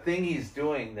there's a thing he's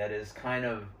doing that is kind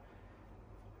of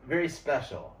very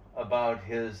special about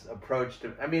his approach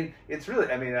to, it's really,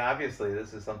 obviously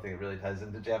this is something that really ties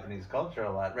into Japanese culture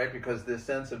a lot, right? Because this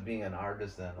sense of being an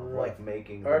artisan, of like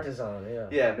making... Artisan,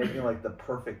 Yeah, making like the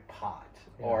perfect pot,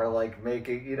 or like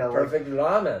making, perfect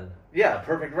ramen. Yeah,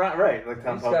 perfect ramen, right. Like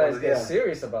These guys get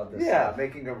serious about this stuff. stuff.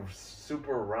 Making a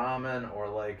super ramen,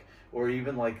 or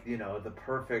even like, the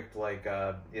perfect like,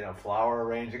 flower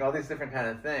arranging, all these different kind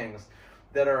of things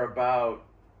that are about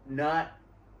not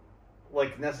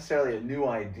like necessarily a new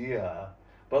idea,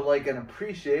 but like an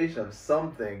appreciation of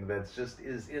something that's just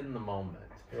is in the moment.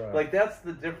 Right. Like that's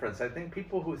the difference. I think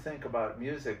people who think about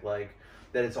music like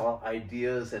that it's all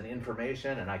ideas and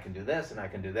information, and I can do this and I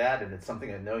can do that, and it's something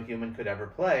that no human could ever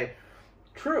play.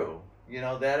 True,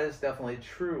 that is definitely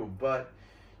true, but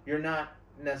you're not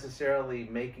necessarily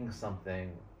making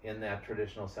something in that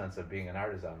traditional sense of being an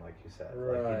artisan, like you said.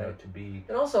 Right. Like, to be.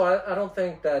 And also, I don't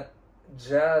think that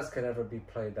jazz can ever be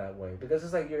played that way, because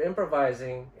it's like you're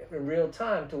improvising in real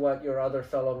time to what your other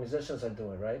fellow musicians are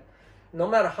doing, right? No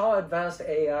matter how advanced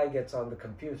AI gets on the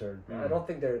computer, I don't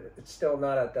think it's still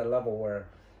not at that level where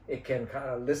it can kind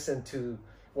of listen to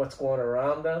what's going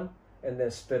around them and then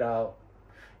spit out.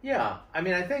 Yeah,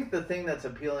 I think the thing that's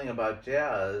appealing about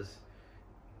jazz,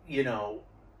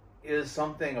 is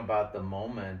something about the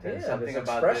moment and something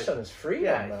about expression is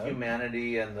freedom, man.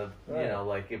 Humanity and the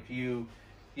like if you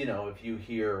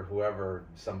hear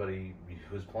somebody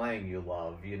who's playing you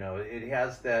love, it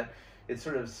has that, it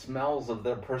sort of smells of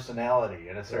their personality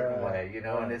in a certain way,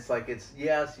 and it's like,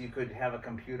 yes, you could have a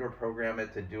computer program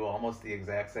it to do almost the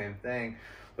exact same thing,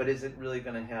 but is it really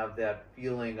going to have that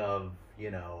feeling of,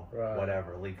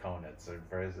 whatever, Lee Konitz, or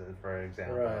for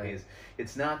example. Right.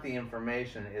 It's not the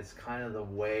information, it's kind of the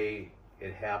way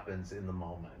it happens in the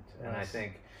moment. Yes. And I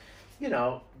think,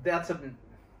 that's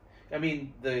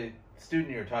the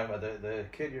student you're talking about, the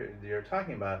kid you're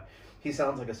talking about, he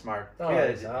sounds like a smart kid. Oh,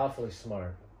 he's awfully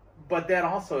smart. But that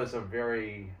also is a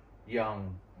very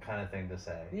young kind of thing to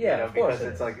say. Yeah, of course.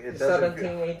 Because it's like, it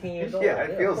 17, 18 years old. Yeah,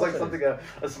 it feels like something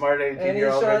a smart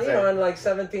 18-year-old would say. And like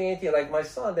 17, 18, like my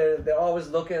son, they're always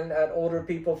looking at older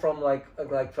people from like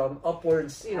from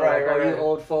upwards, you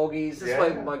old fogies. This is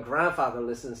what my grandfather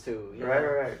listens to.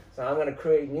 Right. So I'm going to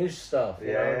create new stuff,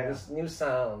 this new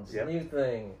sounds, new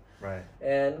thing. Right.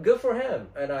 And good for him.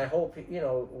 And I hope,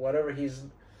 whatever if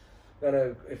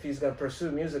he's gonna pursue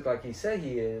music like he said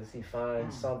he is, he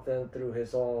finds something through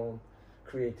his own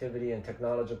creativity and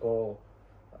technological.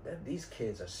 These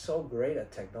kids are so great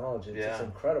at technology. It's just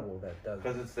incredible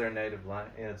because it's their native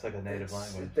language. It's like a native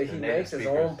language. He makes his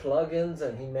own plugins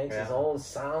and he makes his own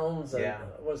sounds and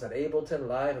what is that, Ableton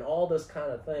Live and all this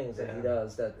kind of things that he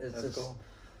does. That it's just cool.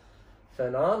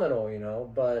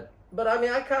 Phenomenal, But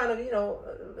I kind of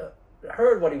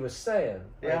heard what he was saying.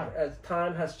 As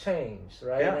time has changed,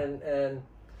 right? Yeah.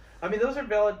 And those are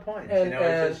valid points.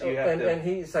 And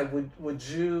he's like, would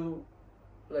you,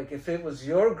 like, if it was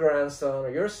your grandson or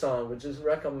your son, would you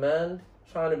recommend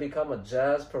trying to become a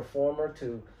jazz performer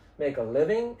to make a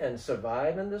living and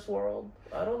survive in this world?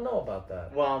 I don't know about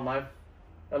that. Well,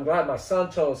 I'm glad my son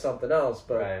chose something else,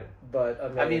 but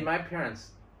my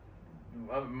parents.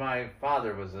 My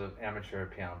father was an amateur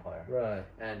piano player, right?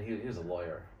 And he was a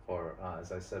lawyer,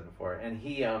 as I said before, and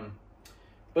he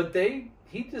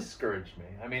discouraged me.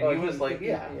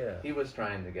 He was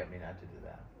trying to get me not to do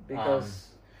that because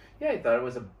he thought it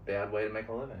was a bad way to make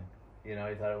a living. He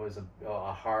thought it was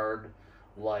a hard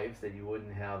life that you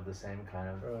wouldn't have the same kind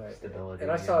of stability.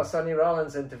 And I saw a Sonny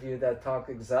Rollins interview that talked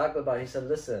exactly about. He said,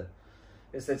 "Listen,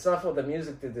 it's not for the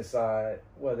music to decide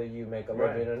whether you make a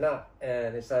living or not.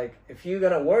 And it's like, if you're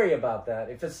gonna worry about that,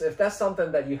 if that's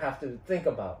something that you have to think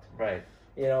about, right?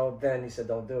 Then he said,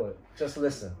 don't do it. Just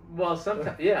listen." Well,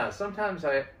 sometimes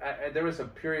I there was a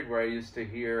period where I used to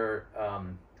hear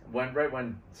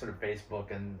when sort of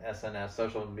Facebook and SNS,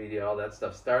 social media, all that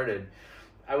stuff started.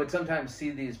 I would sometimes see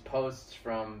these posts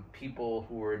from people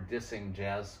who were dissing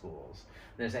jazz schools.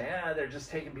 They say, they're just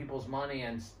taking people's money,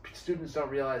 and students don't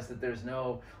realize that there's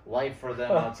no life for them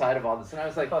outside of all this. And I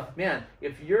was like, man,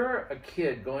 if you're a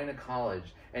kid going to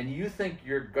college and you think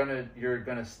you're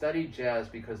gonna study jazz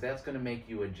because that's gonna make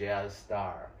you a jazz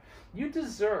star, you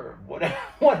deserve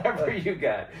whatever you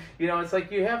get. It's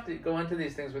like you have to go into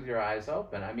these things with your eyes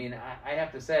open. I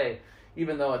have to say,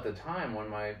 even though at the time when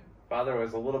my father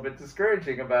was a little bit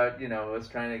discouraging about, was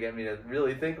trying to get me to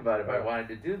really think about if I wanted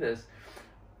to do this,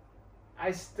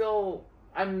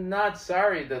 I'm not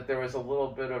sorry that there was a little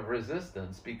bit of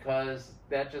resistance, because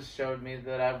that just showed me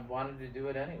that I wanted to do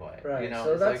it anyway. Right.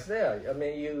 So that's there.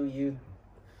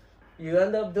 You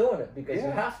end up doing it because you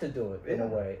have to do it in a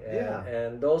way.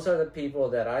 And those are the people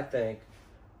that I think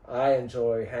I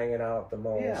enjoy hanging out the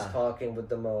most, talking with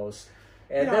the most.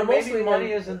 And maybe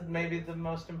money isn't maybe the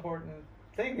most important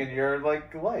thing in your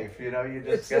life.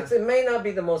 It may not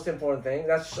be the most important thing.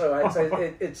 That's true. I'd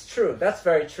say it's true. That's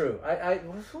very true.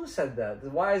 Who said that? The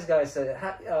wise guy said,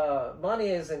 money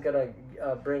isn't gonna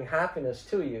bring happiness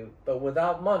to you, but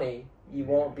without money you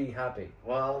won't be happy.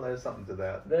 Well, there's something to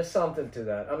that.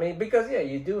 Because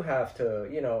you do have to,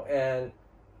 and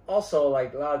also,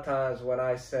 like, a lot of times when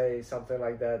I say something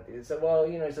like that, it's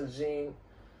Gene,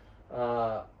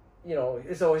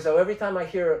 so every time I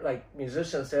hear like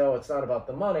musicians say, "Oh, it's not about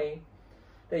the money,"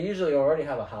 they usually already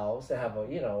have a house. They have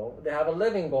they have a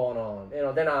living going on.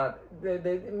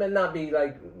 They may not be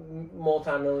like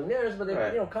multi-millionaires, but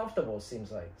they're comfortable. It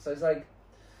seems like. So it's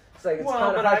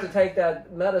kind of hard to take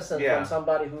that medicine from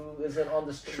somebody who isn't on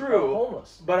the street,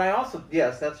 homeless. But I also,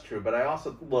 yes, that's true. But I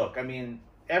also look.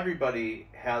 Everybody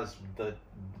has the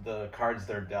cards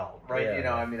they're dealt, right?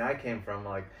 I came from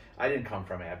I didn't come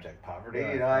from abject poverty.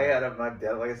 Right. I had my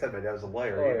dad, like I said, my dad was a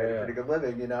lawyer. He made a pretty good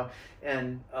living,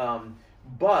 and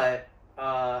but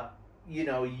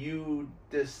you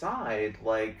decide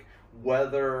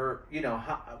whether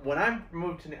when I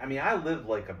moved to, I lived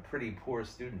like a pretty poor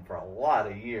student for a lot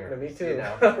of years. Me too.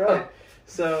 Right?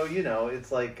 So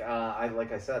it's like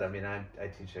I said, I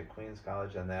teach at Queens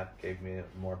College, and that gave me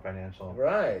more financial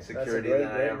security than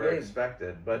I ever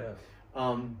expected. But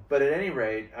but at any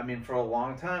rate, for a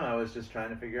long time I was just trying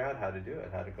to figure out how to do it,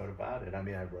 how to go about it. I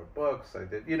wrote books. I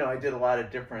did a lot of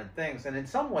different things, and in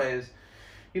some ways,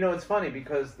 You know, it's funny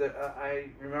because I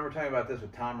remember talking about this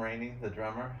with Tom Rainey, the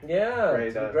drummer. Yeah,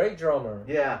 great drummer.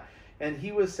 Yeah, and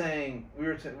he was saying we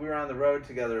were on the road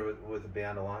together with a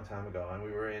band a long time ago, and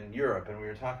we were in Europe, and we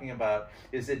were talking about,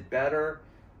 is it better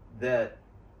that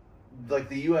like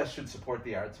the U.S. should support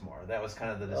the arts more? That was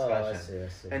kind of the discussion. I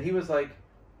see. And he was like,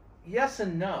 yes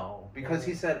and no, because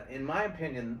he said, in my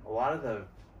opinion, a lot of the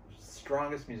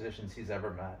strongest musicians he's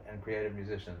ever met and creative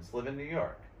musicians live in New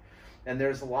York. And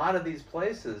there's a lot of these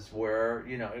places where,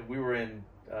 you know, we were in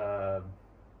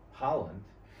Holland,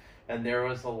 and there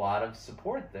was a lot of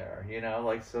support there, you know,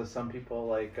 like, so some people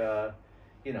like,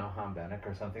 you know, Han Benek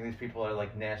or something, these people are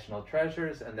like national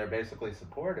treasures, and they're basically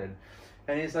supported.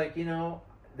 And he's like, you know,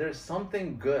 there's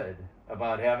something good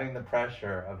about having the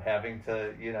pressure of having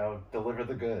to, you know, deliver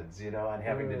the goods, you know, and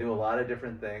having to do a lot of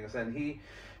different things. And he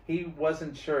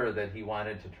wasn't sure that he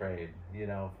wanted to trade, you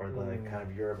know, for the kind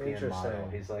of European model.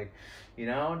 He's like, you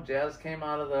know, jazz came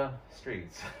out of the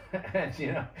streets, and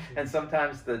you know, and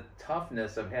sometimes the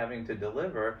toughness of having to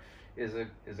deliver is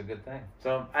a good thing.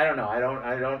 So I don't know.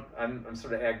 I'm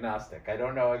sort of agnostic. I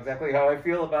don't know exactly how I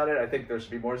feel about it. I think there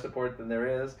should be more support than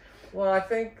there is. Well, I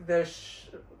think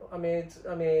I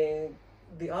mean,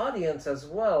 the audience as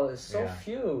well is so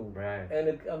few, right?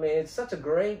 And it's such a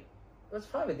great. That's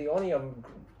probably the only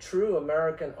true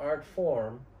American art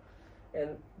form,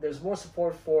 and there's more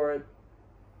support for it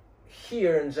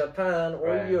here in Japan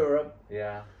or Europe.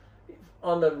 Yeah.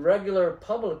 On the regular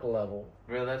public level.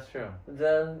 Well, that's true.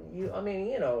 Then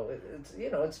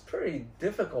it's pretty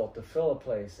difficult to fill a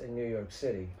place in New York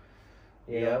City.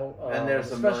 You know, and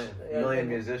there's a million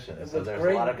musicians, so there's a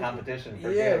lot of competition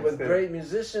for gigs with too. Great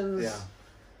musicians. Yeah.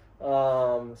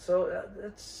 So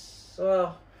it's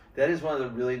that is one of the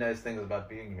really nice things about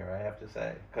being here, I have to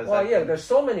say. There's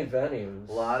so many venues.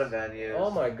 A lot of venues.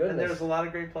 Oh my goodness. And there's a lot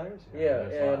of great players here.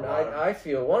 Yeah, and I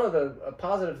feel one of the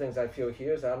positive things I feel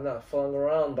here is that I'm not flung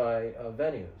around by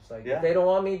venues. Like if they don't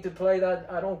want me to play that,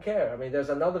 I don't care. I mean, there's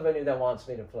another venue that wants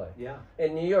me to play. Yeah.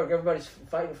 In New York, everybody's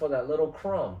fighting for that little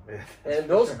crumb. Yeah, and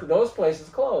those places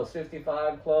closed.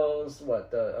 55 closed.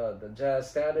 What the Jazz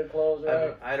Standard closed,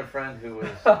 right? I had a friend who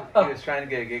was trying to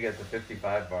get a gig at the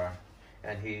 55 bar.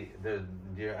 And I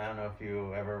don't know if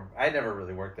you ever, I never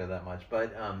really worked there that much,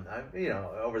 but,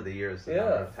 over the years, a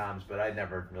number of times, but I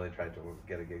never really tried to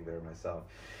get a gig there myself.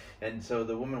 And so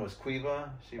the woman was Quiva.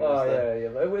 She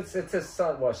was It's his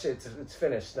son. Well, it's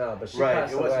finished now, but she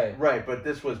passed away. Right, but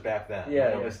this was back then. Yeah,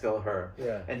 it was still her.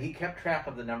 Yeah. And he kept track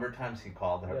of the number of times he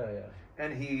called her. Yeah.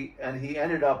 And he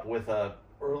ended up with a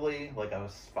early, like I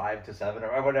was 5 to 7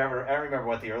 or whatever. I don't remember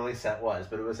what the early set was,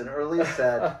 but it was an early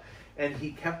set. And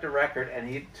he kept a record, and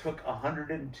he took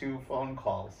 102 phone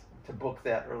calls to book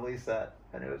that early set.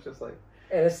 And it was just like...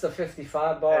 And it's the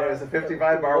 55 bar. And it was the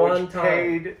 55 bar, which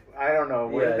paid, I don't know,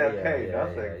 what did that pay?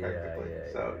 Nothing, practically.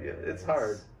 It's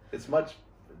hard. It's much...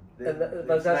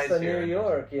 But that's the New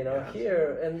York,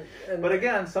 here. And but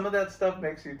again, some of that stuff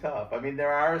makes you tough. I mean,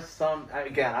 there are some.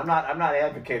 Again, I'm not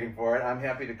advocating for it. I'm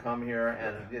happy to come here,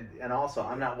 and also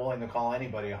I'm not willing to call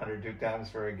anybody 102 times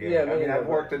for a gig. I've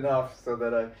worked enough so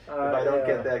that if I don't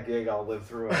get that gig, I'll live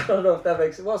through it. I don't know if that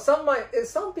makes well.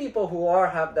 Some people who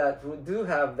do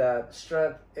have that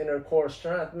strength, inner core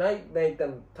strength, might make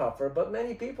them tougher. But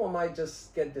many people might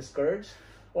just get discouraged,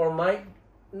 or might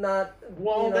not.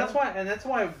 Well, that's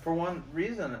why for one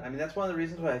reason, I mean, that's one of the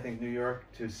reasons why I think New York,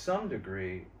 to some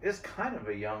degree, is kind of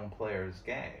a young player's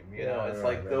game. It's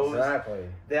like those. Exactly.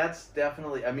 That's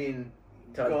definitely. I mean,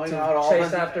 going out all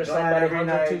chase after somebody every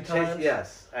night, 102 times.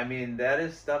 Yes, I mean that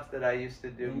is stuff that I used to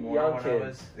do more young when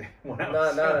kids.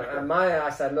 I I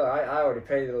said, look, I already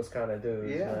paid those kind of dues.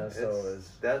 Yeah, man, so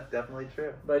that's definitely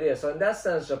true. But so in that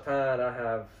sense, Japan,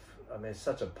 it's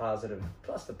such a positive.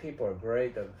 Plus, the people are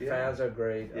great. The fans are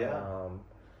great. Yeah.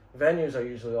 Venues are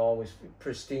usually always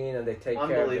pristine, and they take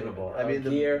care of the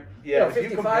gear.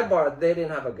 55 bar, they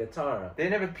didn't have a guitar. They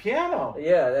didn't have a piano.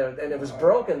 Yeah, and it was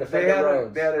broken. The Fender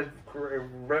Rhodes. They had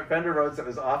a Fender Rhodes that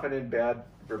was often in bad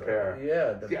repair.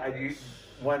 Yeah.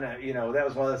 That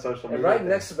was one of the social media. And right things.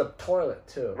 next to the toilet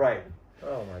too. Right.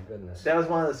 Oh my goodness. That was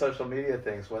one of the social media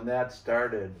things when that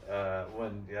started.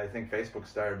 When I think Facebook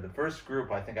started, the first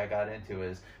group I think I got into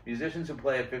is musicians who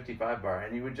play at 55 bar,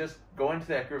 and you would just go into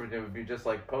that group and it would be just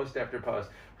like post after post.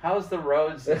 How's the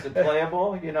Rhodes? Is it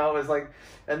playable? It was like,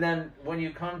 and then when you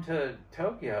come to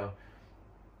Tokyo,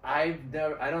 I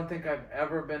don't think I've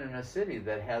ever been in a city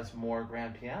that has more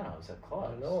grand pianos at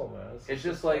clubs. I know, man. It's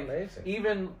just like amazing.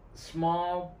 even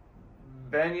small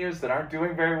venues that aren't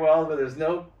doing very well, where there's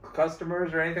no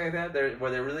customers or anything like that,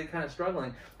 where they're really kind of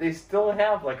struggling, they still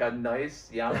have like a nice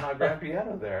Yamaha grand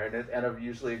piano there, and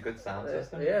usually a good sound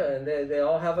system. Yeah, and they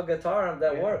all have a guitar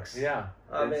that works. Yeah,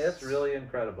 I mean it's really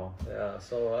incredible. Yeah,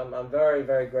 so I'm very,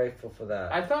 very grateful for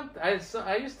that. I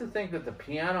used to think that the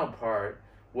piano part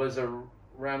was a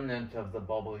remnant of the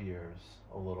bubble years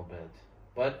a little bit.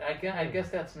 But I guess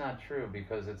that's not true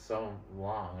because it's so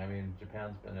long. I mean,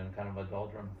 Japan's been in kind of a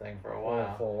doldrum thing for a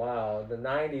while. For a while. The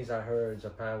 90s, I heard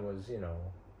Japan was,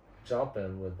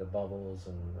 jumping with the bubbles.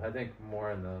 And I think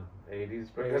more in the 80s.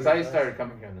 Because I started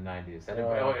coming here in the 90s.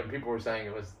 And people were saying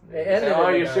it was,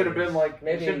 you should have been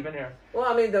you should have been here. Well,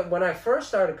 I mean, when I first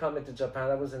started coming to Japan,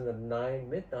 that was in the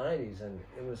mid-90s, and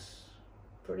it was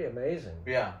pretty amazing.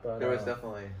 Yeah, but, there was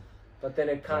definitely... But then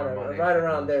it kind of right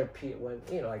around there, when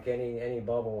like any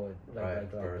bubble, like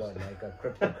a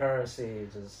cryptocurrency,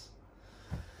 just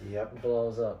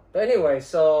blows up. But anyway,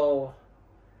 so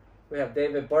we have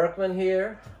David Berkman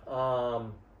here.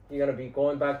 You're gonna be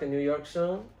going back to New York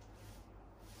soon.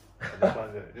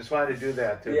 Just wanted to do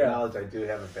that to acknowledge I do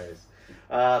have a face.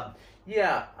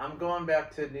 Yeah, I'm going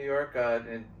back to New York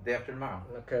the day after tomorrow.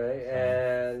 Okay,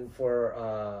 and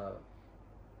for.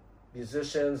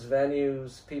 Musicians,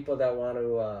 venues, people that want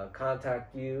to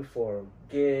contact you for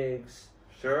gigs.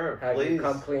 Sure, have please. You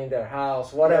come clean their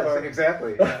house, whatever. Yes,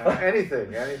 exactly.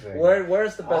 Anything.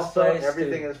 Where's the best place?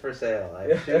 Everything is for sale. I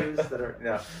have shoes that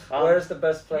are where's the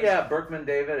best place? Yeah,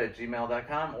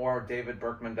 BerkmanDavid@gmail.com or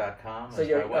DavidBerkman.com. So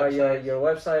your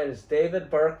website is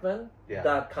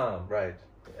DavidBerkman.com. Right.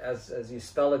 As you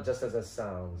spell it, just as it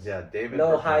sounds. Yeah, David.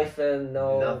 No Berkman. Hyphen,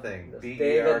 no nothing.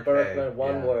 David Berkman,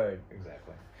 one word. Exactly.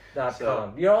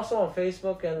 .com. You're also on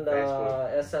Facebook and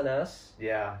SNS.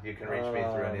 Yeah, you can reach me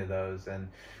through any of those. And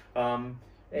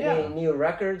any new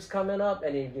records coming up?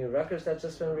 Any new records that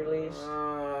just been released?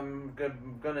 I'm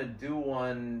gonna do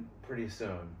one pretty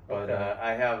soon. But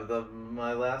I have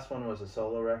my last one was a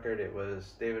solo record. It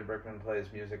was David Berkman plays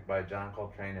music by John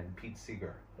Coltrane and Pete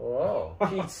Seeger. Whoa,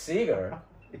 Pete Seeger.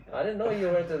 I didn't know you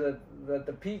were into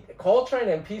the Pete Coltrane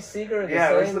and Pete Seeger.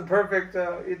 It was the perfect.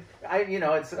 Everybody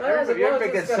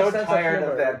gets so tired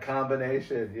of that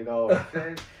combination.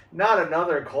 Not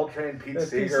another Coltrane Pete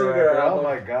Seeger record. Oh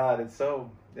my God, it's so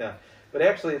But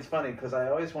actually, it's funny because I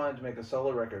always wanted to make a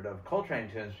solo record of Coltrane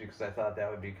tunes because I thought that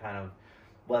would be kind of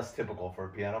less typical for a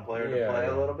piano player to play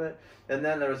a little bit. And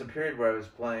then there was a period where I was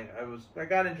playing. I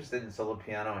got interested in solo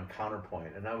piano and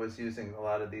counterpoint, and I was using a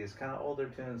lot of these kind of older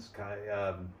tunes,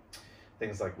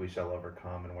 things like "We Shall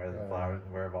Overcome" and "Where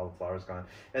Have All the Flowers Gone."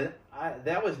 And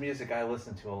that was music I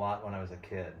listened to a lot when I was a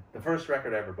kid. The first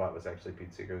record I ever bought was actually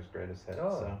Pete Seeger's Greatest Hits.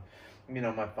 So,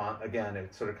 my font again,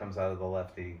 it sort of comes out of the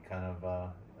lefty kind of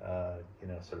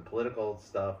sort of political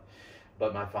stuff,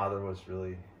 but my father was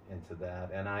really into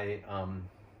that, and I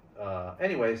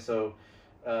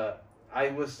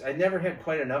never had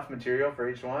quite enough material for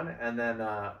each one, and then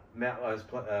I was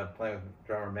playing with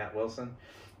drummer Matt Wilson,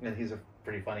 and he's a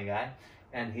pretty funny guy,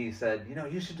 and he said,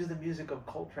 you should do the music of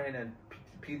Coltrane and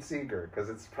Pete Seeger because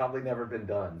it's probably never been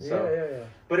done. So,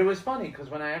 but it was funny because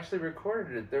when I actually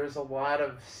recorded it, there's a lot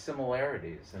of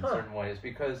similarities in certain ways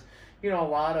because a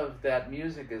lot of that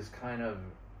music is kind of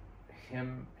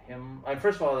him.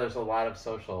 First of all, there's a lot of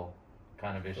social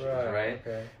kind of issues, right?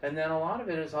 Okay. And then a lot of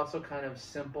it is also kind of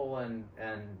simple and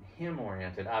hymn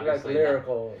oriented. Obviously, like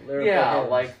lyrical hymns.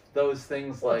 Like those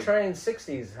things Train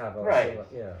 60s have a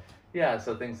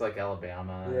so things like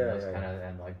Alabama and those kind of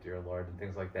and like Dear Lord and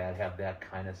things like that have that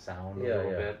kind of sound a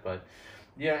little bit, but.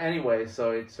 Yeah, anyway,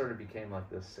 so it sort of became like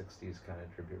this 60s kind of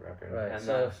tribute record. Right, and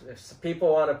so if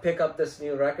people want to pick up this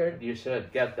new record... You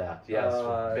should get that, yes,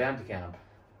 Bandcamp.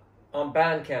 On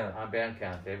Bandcamp? On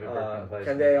Bandcamp, David Berkman plays.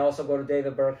 Can they also go to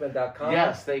davidberkman.com?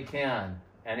 Yes, they can.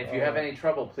 And if you have any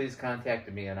trouble, please contact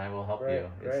me and I will help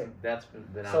you. Great. That's been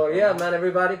So man,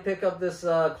 everybody pick up this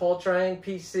Coltrane,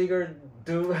 Pete Seeger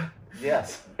duo.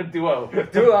 Yes, duo.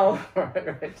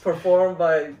 Right. Performed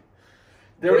by...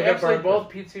 They're actually both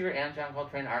Pete Seeger and John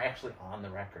Coltrane are actually on the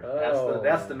record.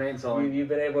 That's the main song. You've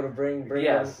been able to bring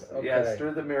yes, them? Okay. Yes,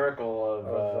 through the miracle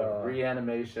of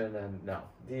reanimation and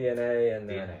DNA and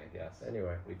DNA. Yes.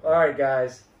 Anyway, all right,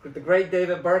 guys, with the great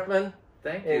David Berkman.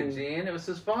 Thank you, Gene. It was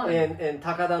just fun. In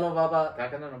Takada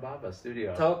no Baba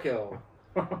studio, Tokyo.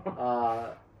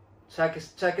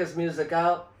 Check his music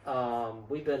out.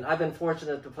 I've been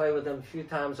fortunate to play with him a few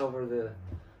times over the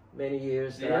many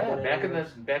years. Back in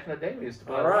the day we used to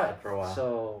play for a while.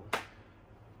 So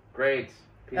great.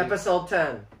 Episode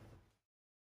 10.